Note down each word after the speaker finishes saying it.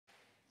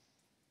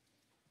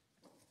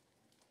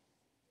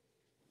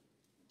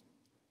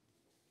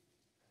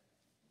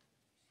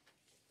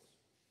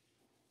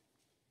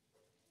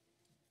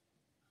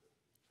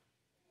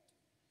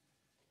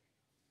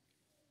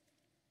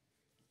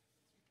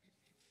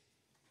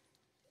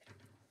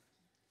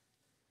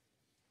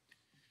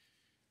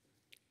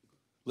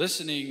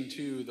Listening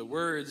to the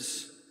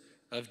words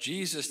of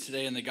Jesus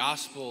today in the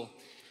gospel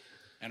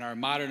and our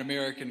modern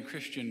American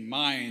Christian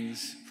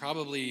minds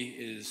probably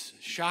is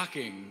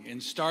shocking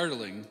and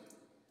startling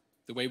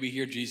the way we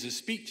hear Jesus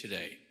speak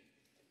today.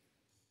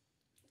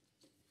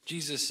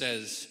 Jesus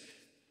says,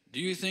 "Do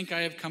you think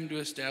I have come to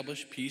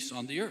establish peace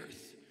on the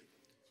earth?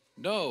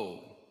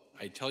 No,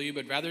 I tell you,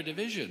 but rather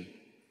division."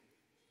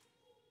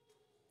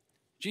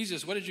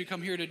 Jesus, what did you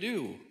come here to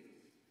do?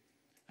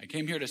 I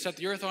came here to set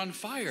the earth on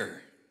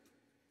fire.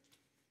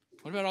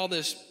 What about all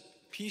this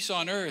peace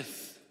on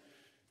earth?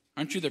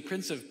 Aren't you the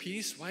Prince of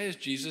Peace? Why is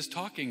Jesus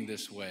talking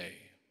this way?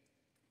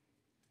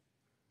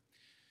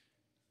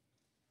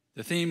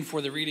 The theme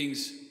for the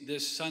readings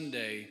this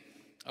Sunday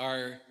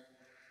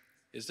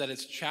is that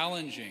it's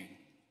challenging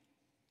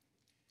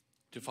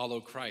to follow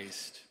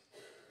Christ.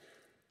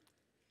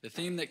 The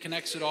theme that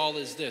connects it all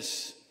is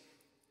this: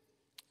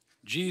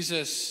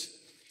 Jesus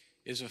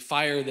is a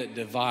fire that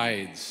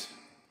divides,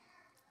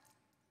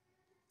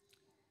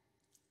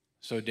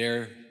 so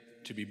dare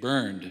to be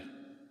burned.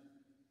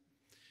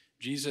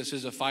 Jesus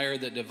is a fire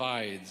that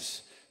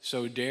divides,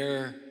 so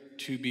dare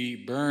to be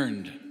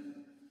burned.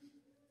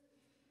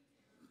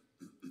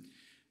 I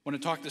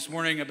want to talk this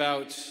morning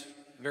about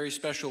a very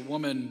special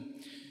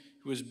woman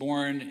who was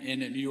born in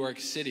New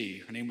York City.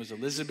 Her name was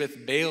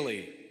Elizabeth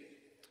Bailey,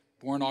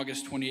 born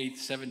August 28,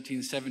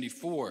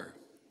 1774,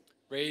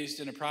 raised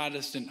in a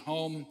Protestant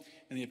home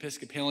in the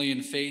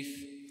Episcopalian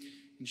faith,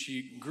 and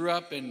she grew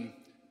up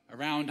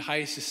around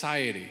high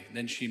society.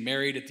 Then she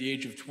married at the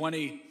age of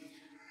 20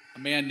 a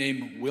man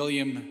named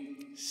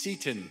William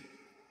Seaton.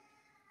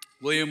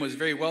 William was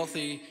very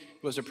wealthy. He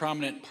was a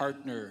prominent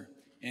partner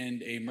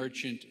in a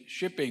merchant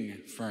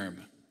shipping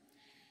firm.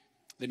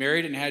 They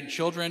married and had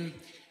children,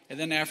 and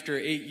then after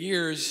 8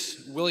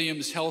 years,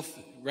 William's health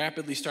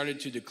rapidly started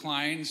to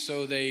decline,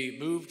 so they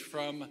moved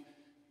from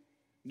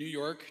New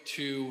York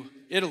to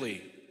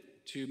Italy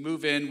to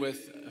move in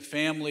with a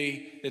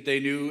family that they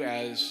knew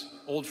as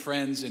old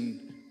friends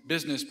and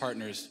business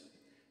partners,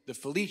 the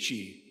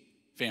Felici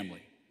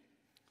family.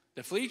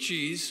 The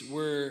Felicis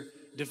were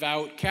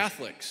devout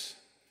Catholics,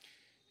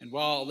 and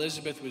while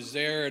Elizabeth was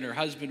there and her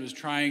husband was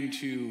trying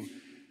to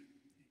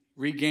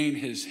regain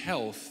his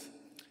health,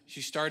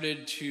 she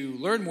started to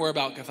learn more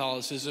about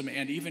Catholicism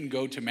and even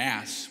go to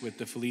Mass with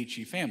the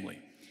Felici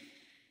family.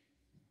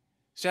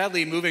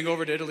 Sadly, moving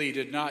over to Italy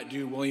did not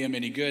do William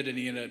any good, and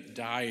he ended up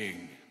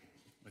dying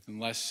within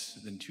less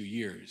than 2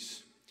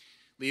 years.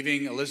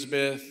 Leaving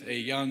Elizabeth a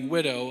young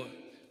widow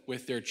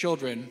with their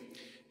children,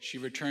 she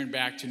returned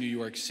back to New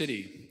York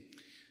City,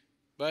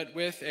 but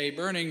with a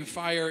burning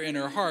fire in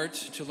her heart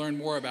to learn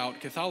more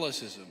about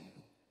Catholicism.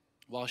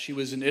 While she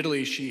was in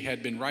Italy, she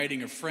had been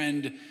writing a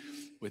friend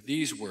with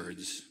these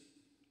words: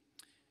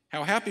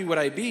 "How happy would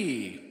I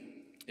be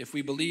if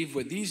we believe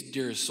what these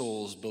dear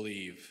souls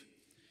believe,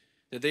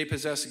 that they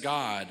possess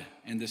God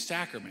and the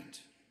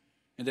sacrament,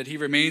 and that he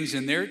remains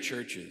in their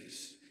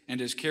churches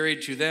and is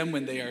carried to them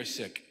when they are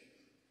sick.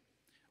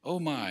 Oh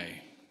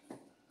my,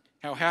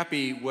 how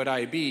happy would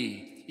I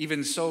be,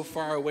 even so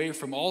far away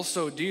from all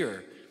so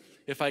dear,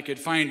 if I could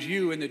find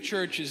you in the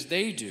church as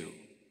they do.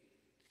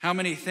 How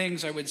many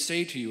things I would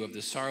say to you of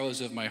the sorrows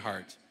of my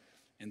heart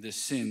and the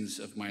sins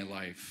of my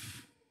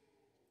life."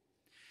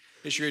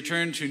 As she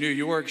returned to New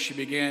York, she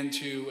began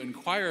to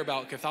inquire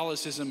about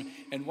Catholicism,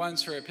 and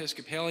once her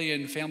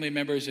Episcopalian family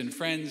members and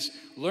friends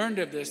learned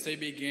of this, they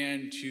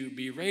began to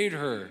berate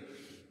her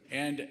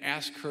and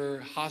ask her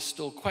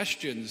hostile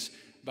questions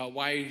about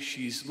why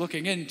she's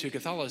looking into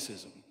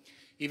Catholicism.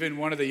 Even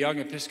one of the young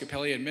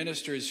Episcopalian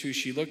ministers who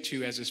she looked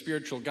to as a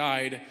spiritual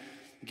guide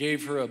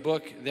gave her a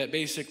book that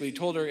basically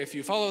told her, if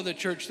you follow the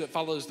church that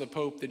follows the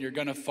Pope, then you're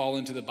going to fall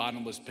into the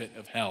bottomless pit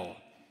of hell.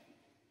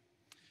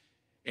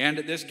 And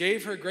this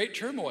gave her great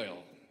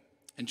turmoil,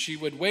 and she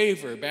would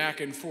waver back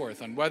and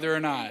forth on whether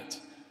or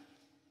not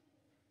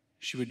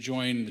she would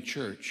join the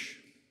church.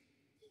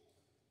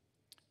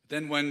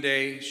 Then one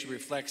day, she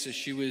reflects as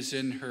she was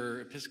in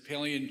her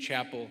Episcopalian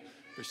chapel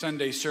for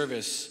Sunday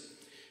service,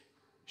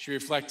 she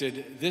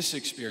reflected this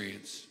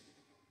experience.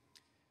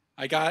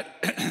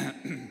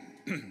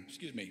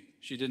 Excuse me,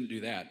 she didn't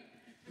do that.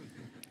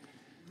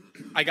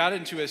 I got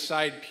into a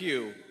side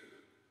pew,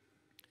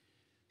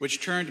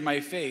 which turned my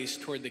face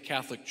toward the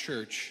Catholic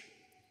Church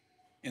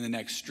in the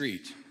next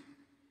street.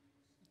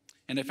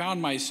 And I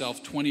found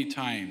myself 20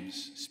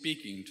 times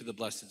speaking to the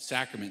Blessed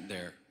Sacrament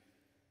there,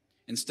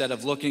 instead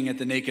of looking at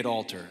the naked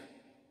altar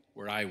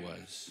where I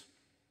was.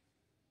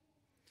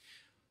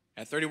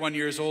 At 31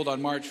 years old,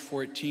 on March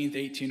 14th,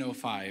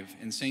 1805,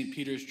 in St.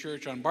 Peter's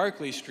Church on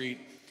Barclay Street,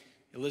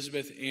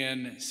 Elizabeth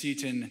Ann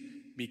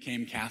Seaton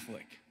became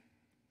Catholic.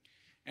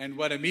 And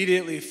what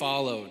immediately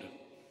followed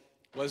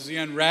was the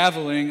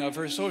unraveling of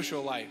her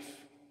social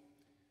life.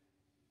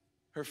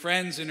 Her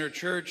friends in her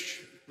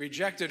church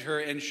rejected her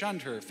and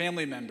shunned her.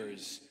 Family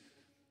members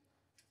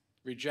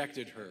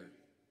rejected her.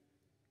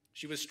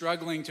 She was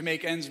struggling to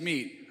make ends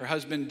meet. Her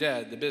husband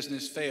dead, the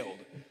business failed,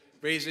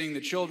 raising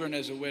the children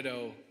as a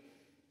widow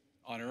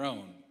on her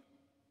own.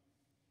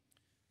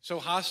 So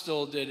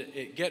hostile did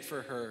it get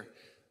for her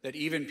that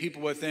even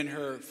people within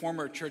her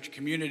former church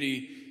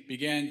community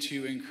began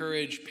to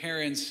encourage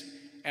parents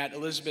at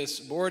Elizabeth's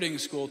boarding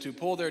school to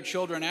pull their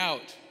children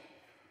out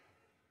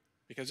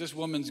because this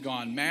woman's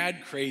gone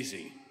mad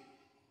crazy.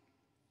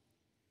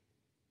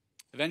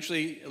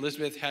 Eventually,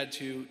 Elizabeth had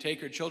to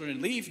take her children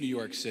and leave New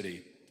York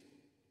City.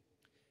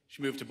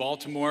 She moved to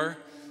Baltimore.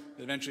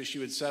 Eventually, she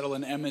would settle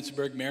in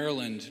Emmitsburg,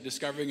 Maryland,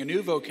 discovering a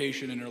new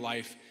vocation in her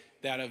life,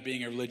 that of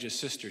being a religious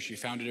sister. She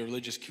founded a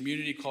religious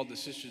community called the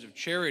Sisters of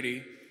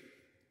Charity,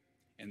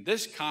 and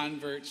this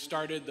convert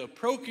started the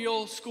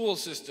parochial school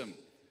system.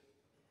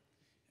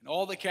 And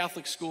all the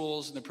Catholic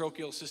schools and the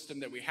parochial system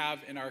that we have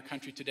in our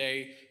country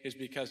today is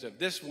because of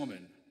this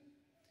woman,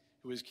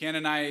 who was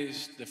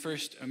canonized the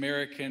first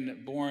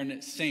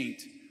American-born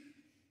saint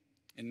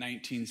in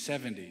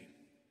 1970.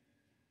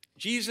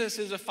 Jesus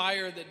is a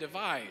fire that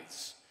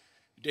divides.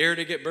 Dare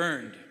to get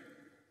burned.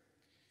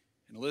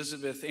 And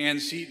Elizabeth Ann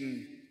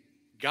Seton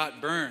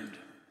got burned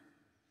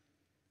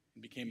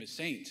and became a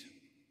saint.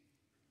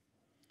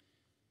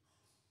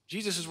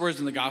 Jesus' words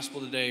in the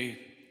gospel today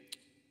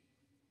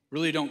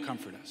really don't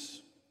comfort us.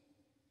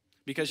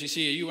 Because you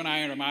see, you and I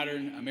in our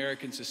modern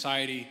American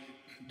society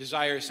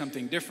desire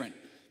something different.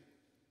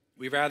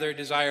 We rather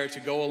desire to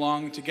go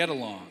along to get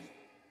along.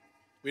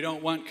 We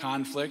don't want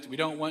conflict. We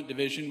don't want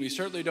division. We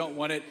certainly don't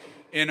want it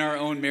in our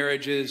own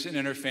marriages and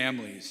in our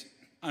families,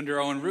 under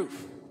our own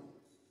roof.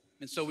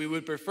 And so we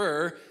would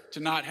prefer to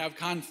not have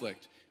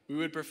conflict. We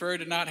would prefer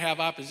to not have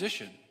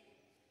opposition.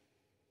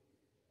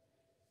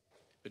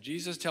 But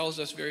Jesus tells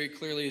us very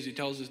clearly, as he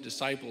tells his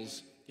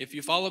disciples, if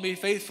you follow me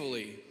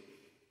faithfully,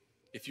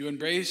 if you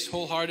embrace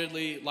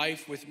wholeheartedly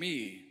life with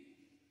me,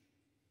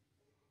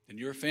 then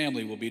your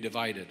family will be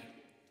divided.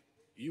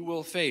 You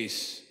will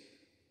face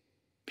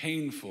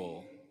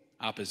painful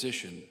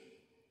opposition.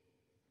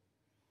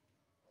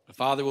 A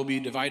father will be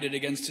divided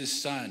against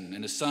his son,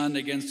 and a son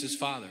against his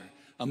father,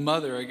 a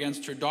mother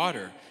against her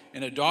daughter,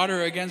 and a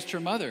daughter against her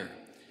mother,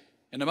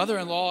 and a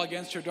mother-in-law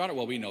against her daughter.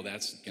 Well, we know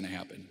that's going to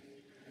happen.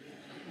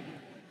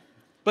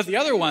 But the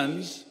other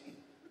ones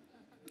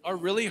are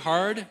really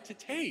hard to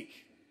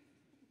take.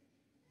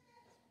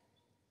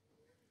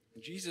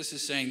 Jesus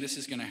is saying this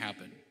is going to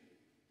happen.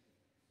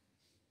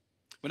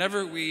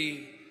 Whenever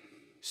we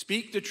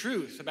speak the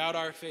truth about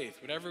our faith,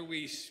 whenever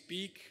we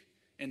speak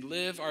and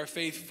live our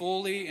faith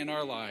fully in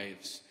our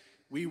lives,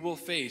 we will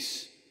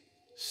face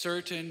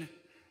certain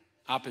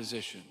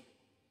opposition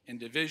and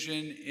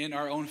division in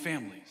our own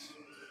families.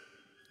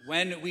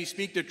 When we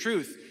speak the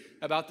truth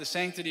about the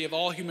sanctity of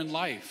all human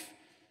life,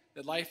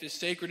 that life is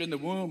sacred in the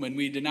womb, and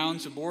we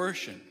denounce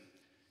abortion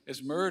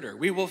as murder,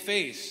 we will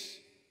face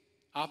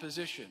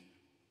opposition.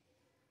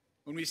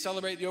 When we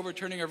celebrate the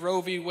overturning of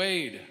Roe v.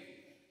 Wade,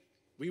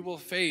 we will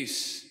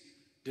face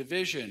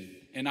division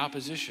and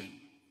opposition.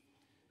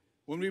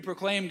 When we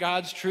proclaim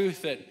God's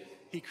truth that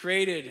he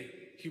created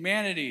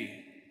humanity,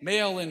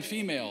 male and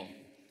female,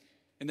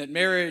 and that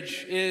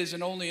marriage is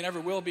and only and ever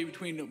will be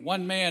between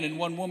one man and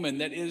one woman,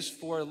 that is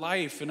for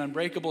life, an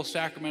unbreakable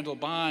sacramental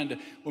bond,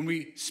 when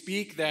we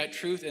speak that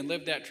truth and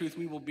live that truth,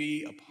 we will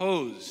be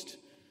opposed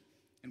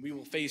and we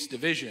will face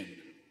division.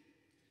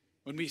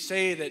 When we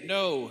say that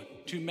no,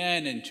 two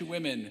men and two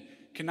women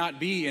cannot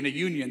be in a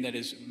union that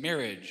is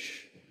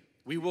marriage,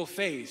 we will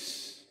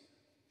face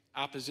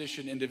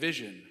opposition and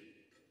division.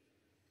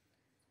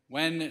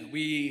 When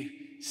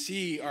we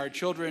see our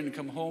children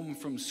come home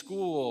from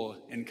school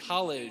and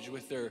college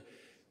with their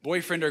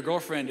boyfriend or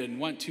girlfriend and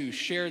want to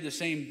share the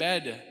same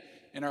bed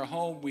in our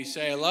home, we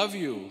say, I love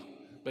you,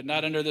 but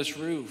not under this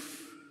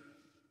roof,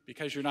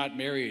 because you're not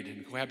married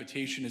and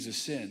cohabitation is a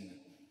sin.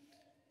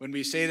 When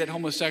we say that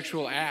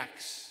homosexual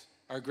acts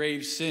are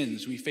grave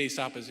sins, we face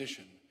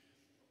opposition.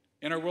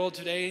 In our world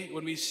today,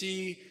 when we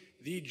see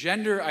the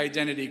gender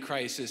identity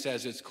crisis,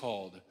 as it's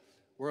called,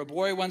 where a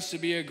boy wants to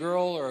be a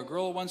girl or a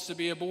girl wants to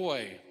be a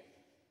boy,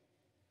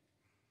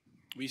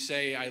 we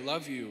say, I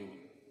love you,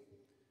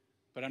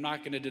 but I'm not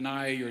going to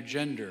deny your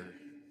gender,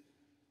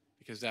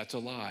 because that's a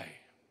lie.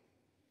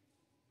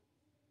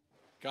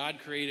 God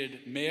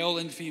created male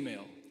and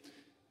female,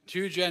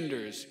 two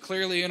genders,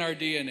 clearly in our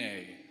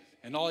DNA,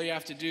 and all you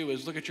have to do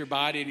is look at your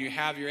body and you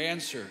have your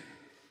answer.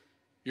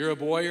 You're a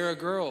boy or a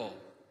girl,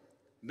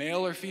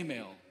 male or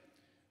female.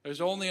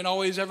 There's only and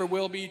always ever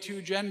will be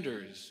two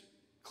genders,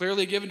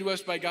 clearly given to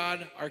us by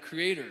God, our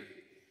Creator,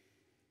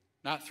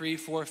 not 3,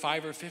 4,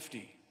 5, or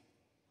 50.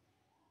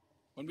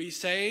 When we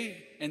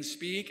say and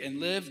speak and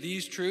live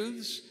these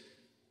truths,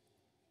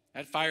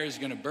 that fire is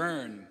going to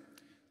burn.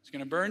 It's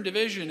going to burn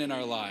division in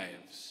our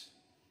lives.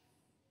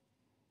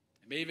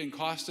 It may even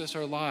cost us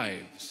our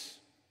lives,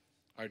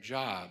 our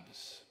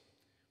jobs.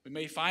 We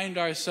may find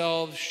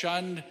ourselves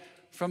shunned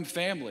from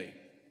family,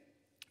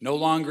 no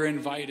longer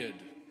invited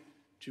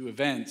to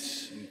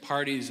events and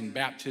parties and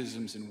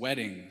baptisms and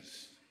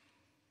weddings.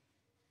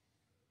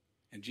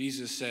 And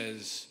Jesus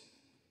says,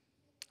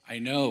 I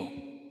know.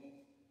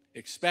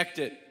 Expect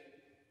it.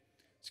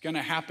 It's going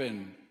to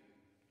happen.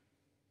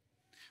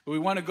 But we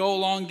want to go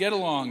along, get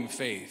along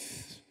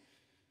faith.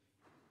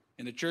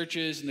 And the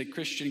churches and the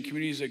Christian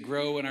communities that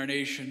grow in our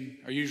nation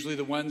are usually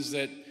the ones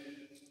that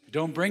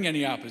don't bring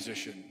any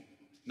opposition.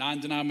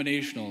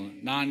 Non-denominational,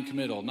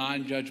 non-committal,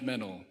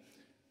 non-judgmental,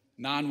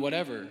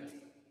 non-whatever.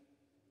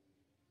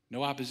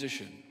 No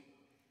opposition.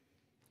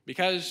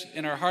 Because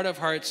in our heart of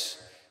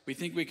hearts, we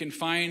think we can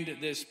find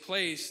this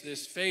place,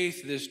 this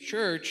faith, this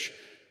church,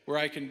 where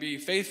I can be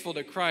faithful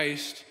to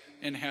Christ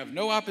and have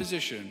no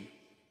opposition,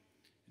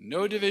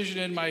 no division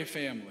in my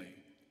family,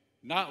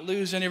 not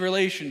lose any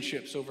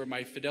relationships over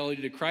my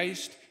fidelity to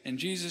Christ. And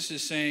Jesus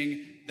is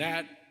saying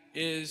that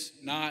is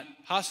not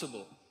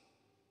possible.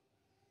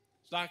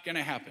 It's not going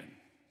to happen.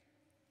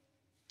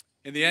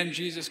 In the end,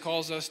 Jesus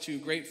calls us to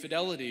great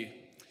fidelity,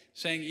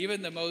 saying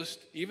even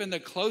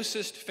the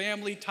closest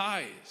family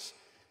ties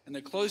and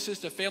the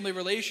closest of family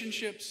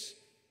relationships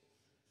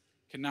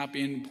cannot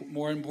be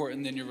more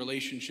important than your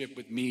relationship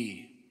with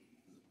me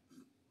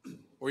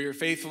or your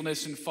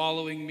faithfulness in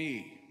following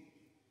me.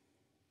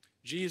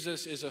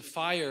 Jesus is a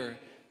fire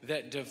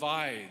that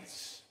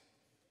divides.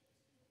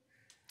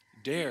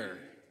 Dare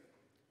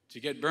to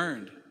get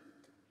burned.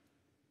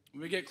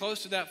 When we get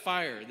close to that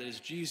fire that is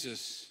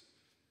Jesus,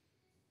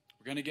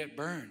 we're going to get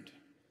burned.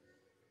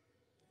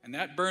 And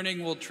that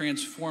burning will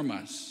transform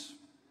us.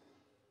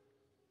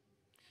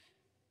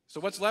 So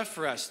what's left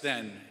for us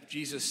then?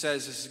 Jesus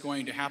says this is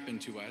going to happen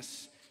to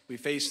us. We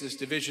face this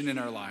division in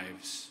our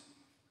lives.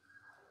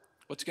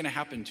 What's going to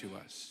happen to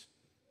us?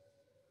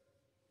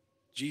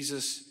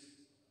 Jesus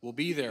will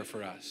be there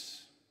for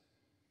us.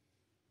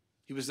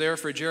 He was there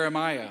for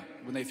Jeremiah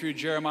when they threw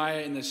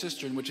Jeremiah in the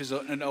cistern, which is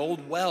an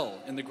old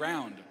well in the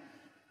ground.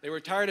 They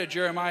were tired of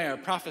Jeremiah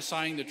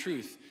prophesying the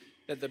truth,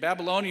 that the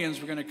Babylonians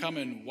were going to come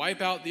and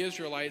wipe out the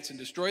Israelites and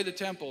destroy the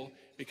temple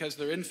because of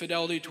their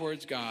infidelity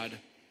towards God.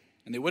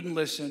 And they wouldn't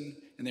listen,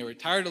 and they were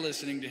tired of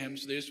listening to him,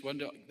 so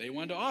they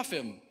wanted to off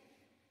him,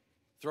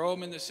 throw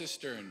him in the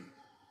cistern.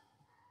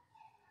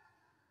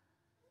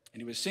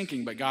 And he was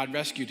sinking, but God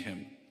rescued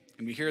him.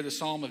 And we hear the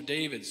Psalm of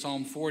David,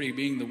 Psalm 40,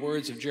 being the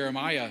words of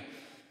Jeremiah.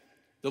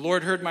 The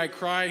Lord heard my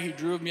cry. He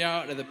drove me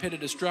out of the pit of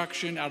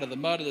destruction, out of the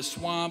mud of the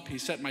swamp. He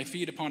set my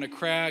feet upon a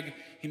crag.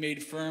 He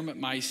made firm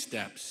my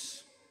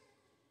steps.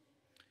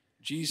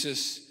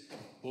 Jesus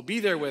will be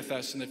there with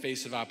us in the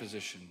face of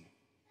opposition.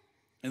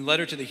 In the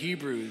letter to the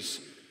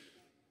Hebrews,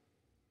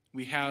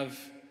 we have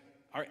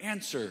our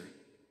answer.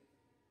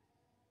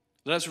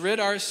 Let us rid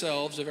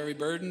ourselves of every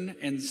burden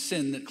and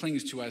sin that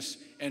clings to us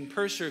and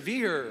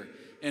persevere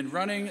in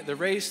running the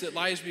race that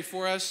lies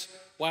before us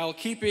while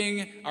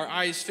keeping our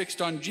eyes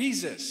fixed on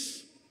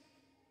Jesus.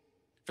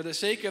 For the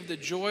sake of the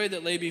joy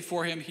that lay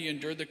before him, he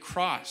endured the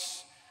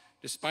cross,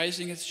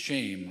 despising its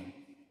shame.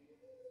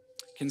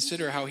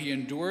 Consider how he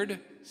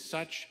endured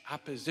such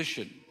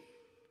opposition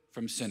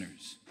from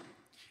sinners,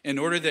 in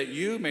order that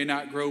you may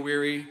not grow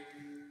weary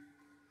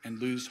and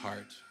lose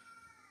heart.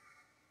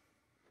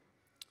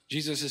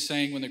 Jesus is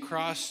saying, when the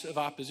cross of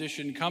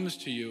opposition comes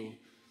to you,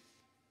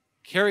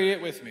 carry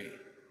it with me.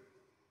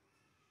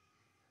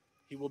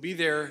 He will be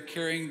there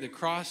carrying the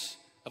cross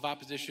of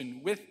opposition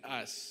with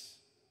us.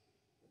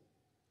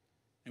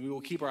 And we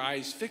will keep our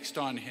eyes fixed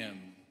on him.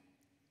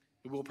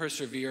 We will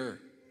persevere.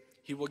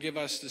 He will give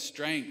us the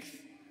strength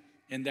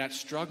in that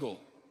struggle.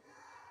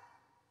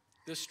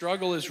 This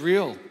struggle is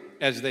real,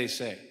 as they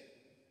say.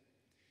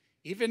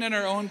 Even in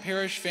our own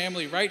parish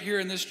family, right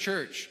here in this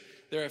church,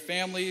 there are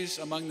families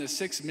among the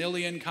 6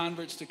 million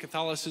converts to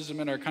Catholicism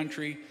in our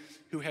country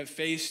who have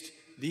faced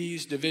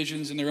these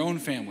divisions in their own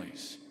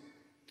families.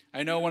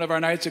 I know one of our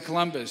Knights of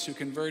Columbus who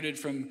converted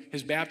from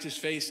his Baptist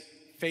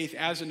faith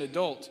as an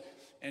adult,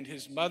 and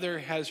his mother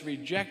has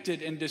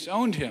rejected and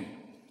disowned him.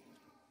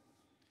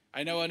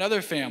 I know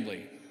another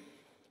family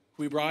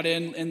we brought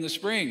in the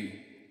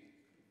spring,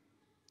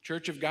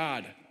 Church of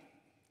God,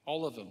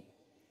 all of them,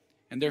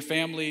 and their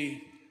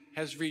family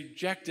has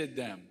rejected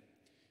them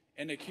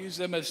and accused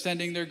them of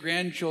sending their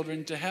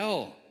grandchildren to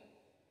hell.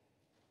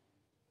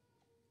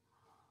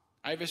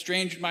 I've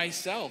estranged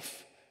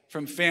myself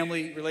from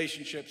family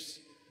relationships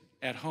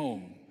at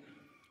home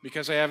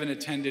because I haven't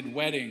attended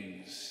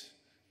weddings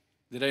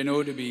that I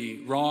know to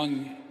be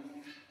wrong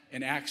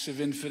and acts of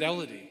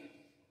infidelity.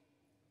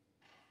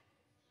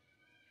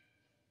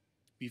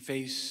 We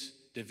face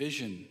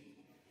division.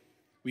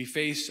 We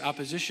face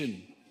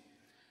opposition.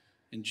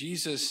 And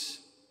Jesus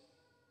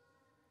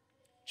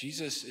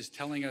is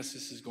telling us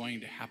this is going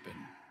to happen.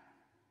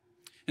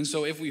 And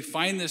so if we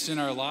find this in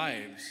our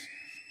lives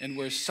and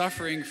we're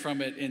suffering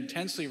from it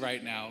intensely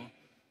right now,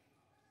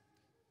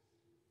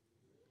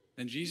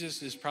 then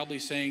Jesus is probably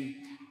saying,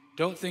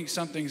 don't think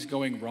something's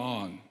going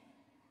wrong.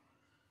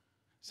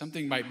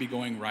 Something might be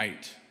going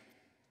right.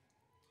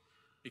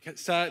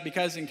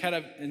 Because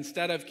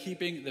instead of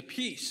keeping the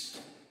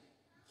peace,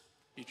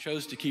 he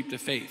chose to keep the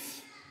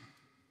faith.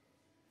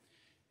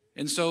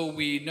 And so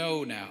we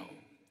know now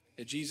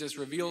that Jesus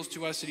reveals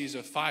to us that he's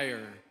a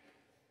fire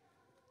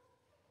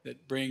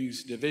that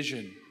brings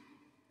division.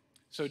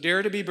 So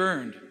dare to be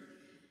burned,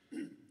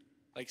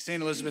 like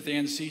St. Elizabeth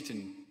Ann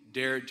Seton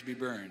dared to be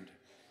burned.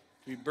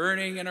 To be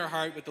burning in her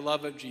heart with the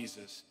love of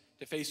Jesus,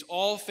 to face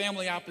all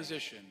family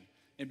opposition,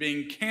 and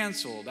being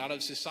canceled out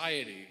of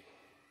society,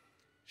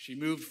 she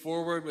moved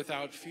forward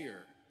without fear,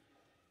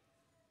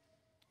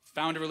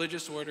 found a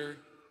religious order,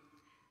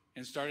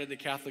 and started the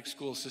Catholic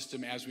school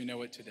system as we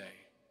know it today.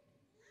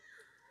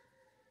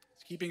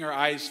 Keeping our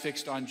eyes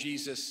fixed on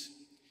Jesus,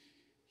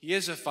 he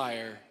is a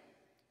fire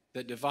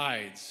that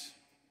divides.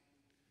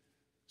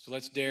 So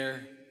let's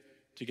dare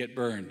to get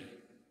burned.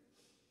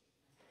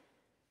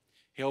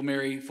 Hail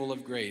Mary, full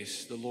of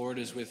grace, the Lord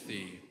is with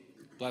thee.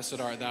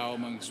 Blessed art thou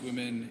amongst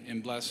women,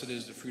 and blessed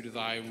is the fruit of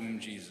thy womb,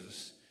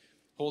 Jesus.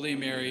 Holy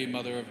Mary,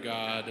 Mother of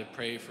God,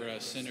 pray for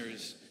us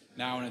sinners,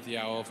 now and at the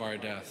hour of our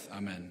death.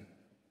 Amen.